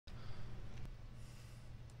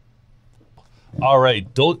All right,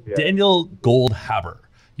 Yeah. Daniel Goldhaber.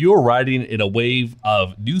 You are riding in a wave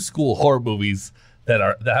of new school horror movies that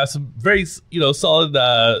have some very solid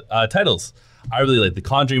titles. I really like the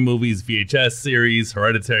Conjuring movies, VHS series,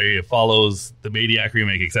 Hereditary, It Follows, the Maniac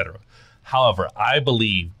remake, etc. However, I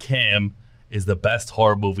believe Cam is the best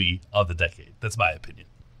horror movie of the decade. That's my opinion.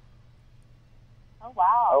 Oh,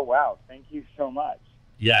 wow. Oh, wow. Thank you so much.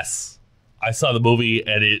 Yes, I saw the movie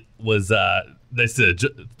and it was nice to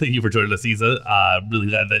thank you for joining us, Isa. Really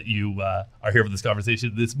glad that you are here for this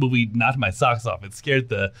conversation. This movie knocked my socks off. It scared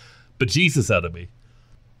the bejesus out of me.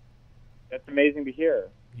 That's amazing to hear.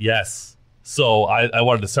 Yes. So I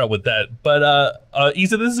wanted to start with that. But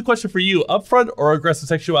Isa, this is a question for you. Upfront or aggressive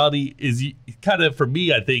sexuality is kind of, for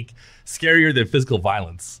me, I think, scarier than physical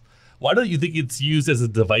violence. Why don't you think it's used as a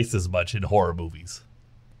device as much in horror movies?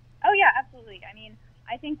 Oh, yeah, absolutely. I mean,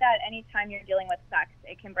 I think that anytime you're dealing with sex,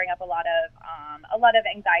 it can bring up a lot of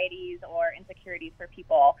anxieties or insecurities for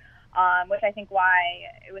people, which I think why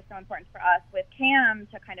it was so important for us with Cam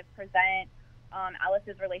to kind of present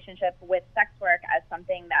Alice's relationship with sex work as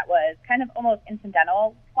something that was kind of almost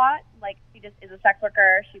incidental plot. Like, she just is a sex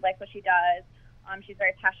worker. She likes what she does. She's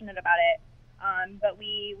very passionate about it. But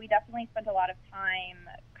we definitely spent a lot of time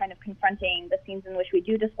kind of confronting the scenes in which we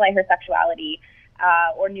do display her sexuality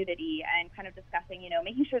or nudity, and kind of discussing,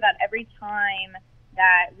 making sure that every time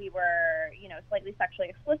that we were, slightly sexually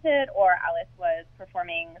explicit or Alice was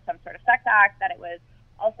performing some sort of sex act, that it was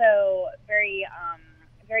also very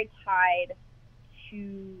tied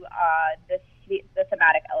to the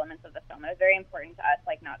thematic elements of the film. It was very important to us,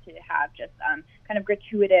 like, not to have just kind of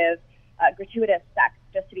gratuitous sex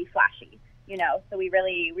just to be flashy, So we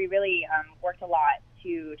really worked a lot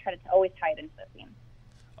to try to always tie it into the theme.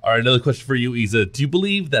 All right, another question for you, Isa. Do you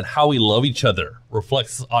believe that how we love each other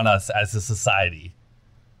reflects on us as a society?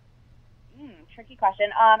 Tricky question.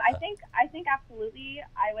 I think absolutely.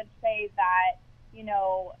 I would say that,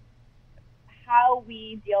 how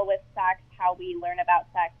we deal with sex, how we learn about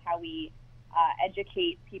sex, how we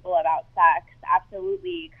educate people about sex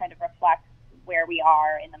absolutely kind of reflects where we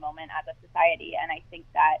are in the moment as a society. And I think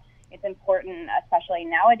that it's important, especially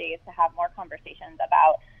nowadays, to have more conversations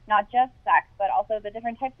about not just sex, but also the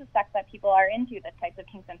different types of sex that people are into, the types of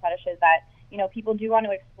kinks and fetishes that, people do want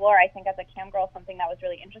to explore. I think as a cam girl, something that was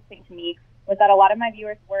really interesting to me was that a lot of my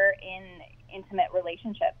viewers were in intimate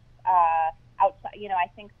relationships outside. I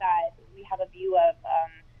think that we have a view of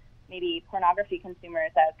maybe pornography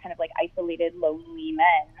consumers as kind of like isolated, lonely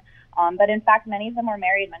men. But in fact, many of them were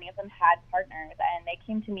married. Many of them had partners, and they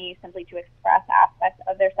came to me simply to express aspects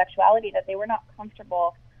of their sexuality that they were not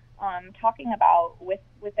comfortable talking about with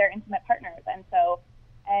their intimate partners. And so,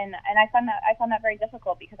 and I found that very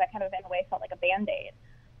difficult, because I kind of in a way felt like a Band-Aid.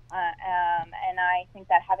 And I think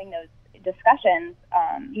that having those discussions,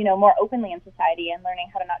 more openly in society, and learning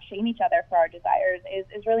how to not shame each other for our desires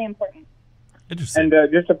is really important. Interesting.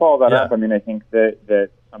 And just to follow that up, I mean, I think that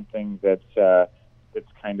something that's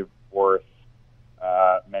kind of worth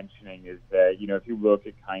mentioning is that, if you look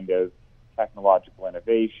at kind of technological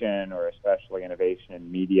innovation, or especially innovation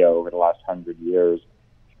in media over the last 100 years,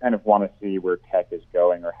 you kind of want to see where tech is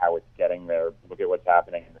going or how it's getting there. Look at what's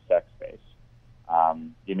happening in the sex space.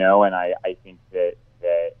 And I think that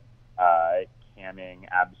camming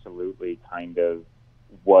absolutely kind of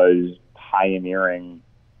was pioneering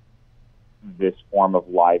this form of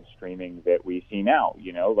live streaming that we see now.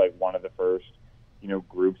 Like, one of the first,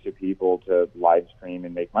 groups of people to live stream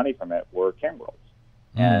and make money from it were cam girls.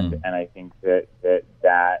 And I think that's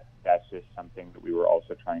just something that we were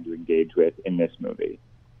also trying to engage with in this movie.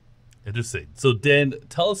 Interesting. So, Dan,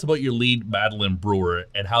 tell us about your lead, Madeline Brewer,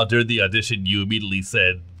 and how during the audition you immediately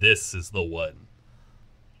said, "This is the one."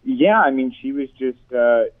 Yeah, I mean, she was just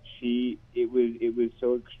it was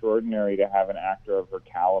so extraordinary to have an actor of her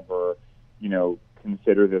caliber,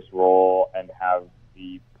 consider this role and have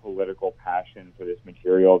the political passion for this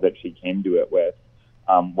material that she came to it with,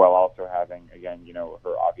 while also having, again,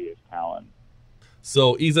 her obvious talent.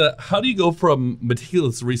 So, Isa, how do you go from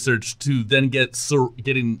meticulous research to then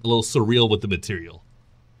getting a little surreal with the material?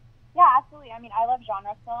 Yeah, absolutely. I mean, I love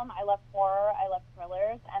genre film. I love horror. I love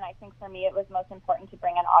thrillers. And I think for me, it was most important to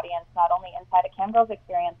bring an audience not only inside a cam girl's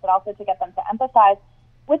experience, but also to get them to empathize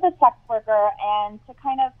with a sex worker, and to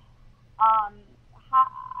kind of,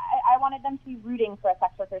 I wanted them to be rooting for a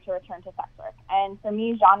sex worker to return to sex work. And for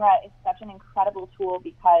me, genre is such an incredible tool,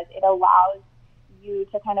 because it allows you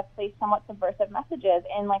to kind of place somewhat subversive messages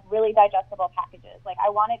in, like, really digestible packages. Like,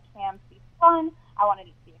 I wanted Cam to be fun. I wanted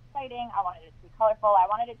it to be exciting. I wanted it to be colorful. I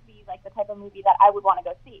wanted it to be like the type of movie that I would want to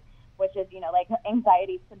go see, which is, like,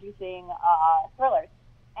 anxiety-producing thrillers.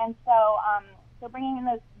 And so So bringing in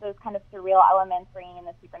those kind of surreal elements, bringing in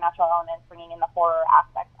the supernatural elements, bringing in the horror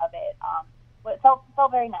aspects of it, it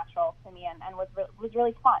felt very natural to me and was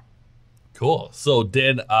really fun. Cool. So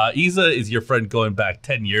Dan, Isa is your friend going back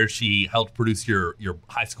 10 years. She helped produce your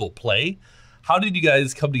high school play. How did you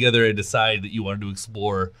guys come together and decide that you wanted to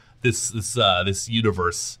explore this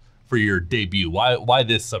universe for your debut? Why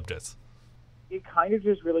this subject? It kind of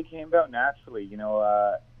just really came about naturally.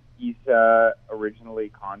 Isa originally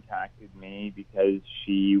contacted me because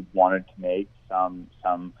she wanted to make some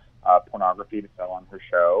pornography to sell on her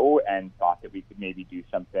show, and thought that we could maybe do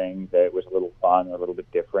something that was a little fun or a little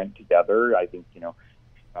bit different together. I think, she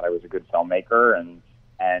thought I was a good filmmaker, and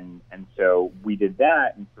so we did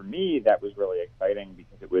that. And for me, that was really exciting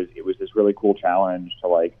because it was this really cool challenge to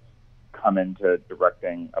like come into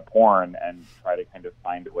directing a porn and try to kind of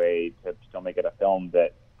find a way to still make it a film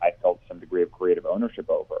that I felt some degree of creative ownership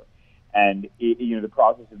over. And the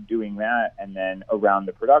process of doing that, and then around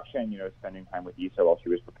the production, spending time with Isa while she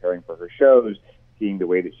was preparing for her shows, seeing the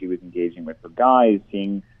way that she was engaging with her guys,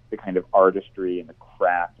 seeing the kind of artistry and the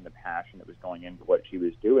craft and the passion that was going into what she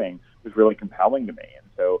was doing was really compelling to me. And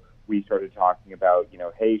so we started talking about,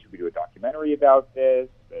 hey, should we do a documentary about this?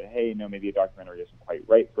 Hey, no, maybe a documentary isn't quite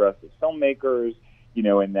right for us as filmmakers.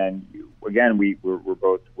 And then again, we're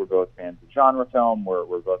both fans of genre film.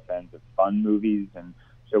 We're both fans of fun movies, and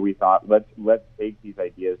so we thought, let's take these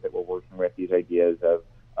ideas that we're working with, these ideas of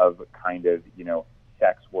kind of,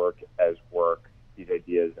 sex work as work, these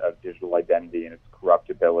ideas of digital identity and its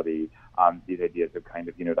corruptibility, these ideas of kind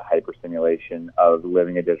of, the hyperstimulation of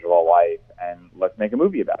living a digital life, and let's make a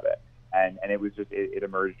movie about it. And it was just, it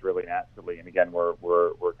emerged really naturally. And again, we're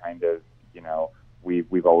kind of,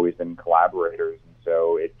 we've always been collaborators. And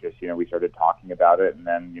so it just, we started talking about it. And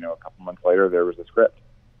then, a couple months later, there was a script.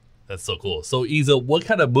 That's so cool. So, Isa, what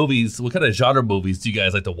kind of genre movies do you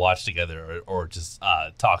guys like to watch together or just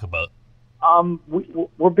talk about?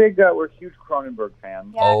 We're big, we're huge Cronenberg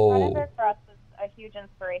fans. Yeah, Cronenberg for us was a huge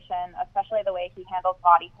inspiration, especially the way he handles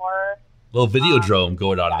body horror. Little Videodrome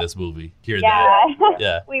going on in this movie. Hear that?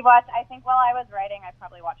 Yeah. We watched, I think while I was writing, I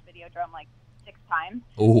probably watched Videodrome like 6 times.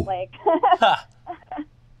 Ooh. Like,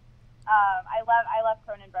 I love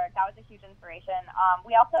Cronenberg. That was a huge inspiration.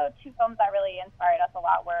 We also, 2 films that really inspired us a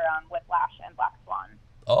lot were Whiplash and Black Swan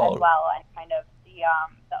as well, and kind of the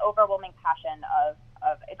overwhelming passion of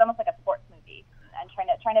it's almost like a sports movie, and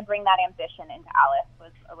trying to bring that ambition into Alice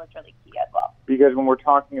was really key as well. Because when we're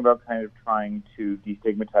talking about kind of trying to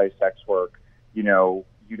destigmatize sex work, you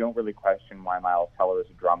don't really question why Miles Teller is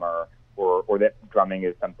a drummer, or that drumming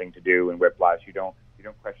is something to do in Whiplash. You don't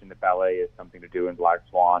question that ballet is something to do in Black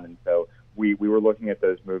Swan. And so we were looking at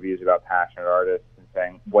those movies about passionate artists and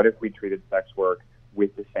saying, what if we treated sex work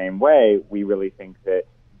with the same way? We really think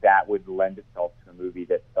that would lend itself to a movie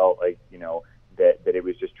that felt like, that it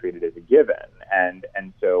was just treated as a given.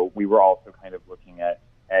 And so we were also kind of looking at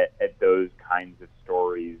those kinds of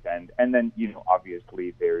stories. And then,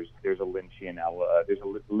 obviously there's a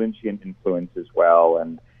Lynchian influence as well.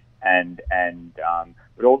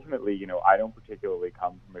 But ultimately, I don't particularly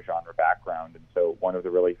come from a genre background. And so one of the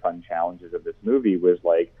really fun challenges of this movie was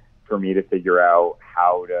like, for me to figure out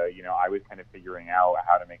how to, I was kind of figuring out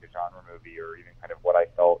how to make a genre movie, or even kind of what I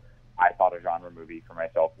thought a genre movie for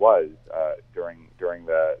myself was during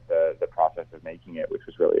the process of making it, which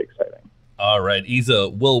was really exciting. All right, Isa,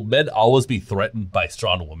 will men always be threatened by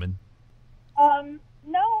strong women?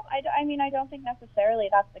 No, I don't think necessarily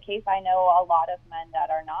that's the case. I know a lot of men that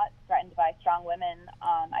are not threatened by strong women.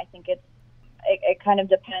 I think it kind of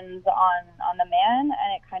depends on the man,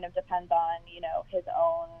 and it kind of depends on, his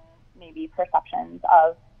own maybe perceptions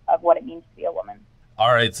of what it means to be a woman.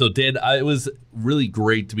 All right, so Dan, it was really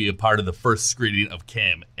great to be a part of the first screening of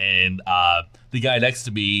Kim, and the guy next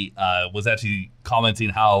to me was actually commenting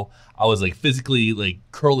how I was like physically like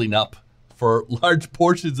curling up for large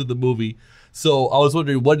portions of the movie. So I was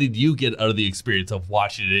wondering, what did you get out of the experience of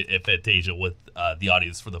watching it at Fantasia with the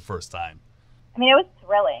audience for the first time? I mean, it was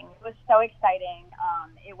thrilling. It was so exciting.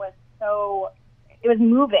 It was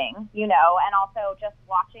moving, and also just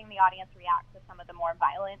watching the audience react to some of the more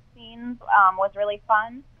violent scenes was really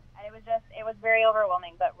fun. And it was very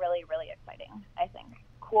overwhelming, but really, really exciting, I think.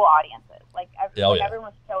 Cool audiences.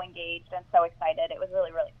 Everyone was so engaged and so excited. It was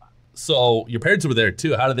really, really fun. So your parents were there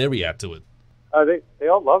too. How did they react to it? They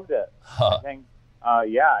all loved it. Huh. I think,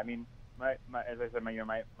 I mean, my as I said,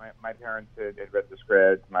 my parents had read the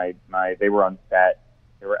script. They were on set.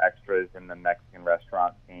 They were extras in the Mexican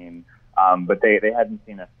restaurant scene, but they hadn't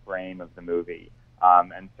seen a frame of the movie,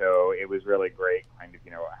 and so it was really great, kind of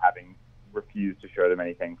having refused to show them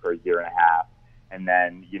anything for a year and a half, and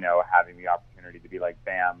then having the opportunity opportunity to be like,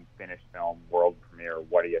 bam, finished film, world premiere,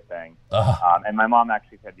 what do you think? Uh-huh. And my mom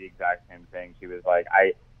actually said the exact same thing. She was like,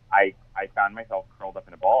 I found myself curled up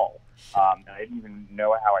in a ball, and I didn't even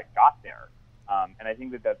know how I got there. And I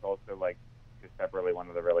think that that's also, like, just separately, one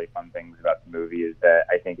of the really fun things about the movie is that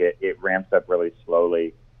I think it ramps up really slowly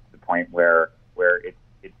to the point where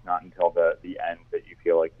it's not until the end that you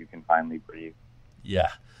feel like you can finally breathe. Yeah.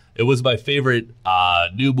 It was my favorite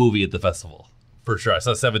new movie at the festival, for sure. I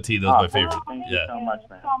saw 17. That was my favorite. Thank you so much,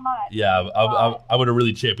 man. So much. Yeah, I would have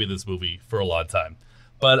really championed this movie for a long time.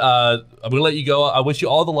 But I'm going to let you go. I wish you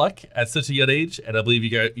all the luck at such a young age, and I believe you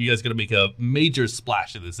guys are going to make a major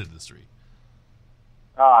splash in this industry.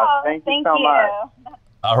 Thank you so much.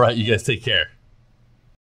 All right, you guys take care.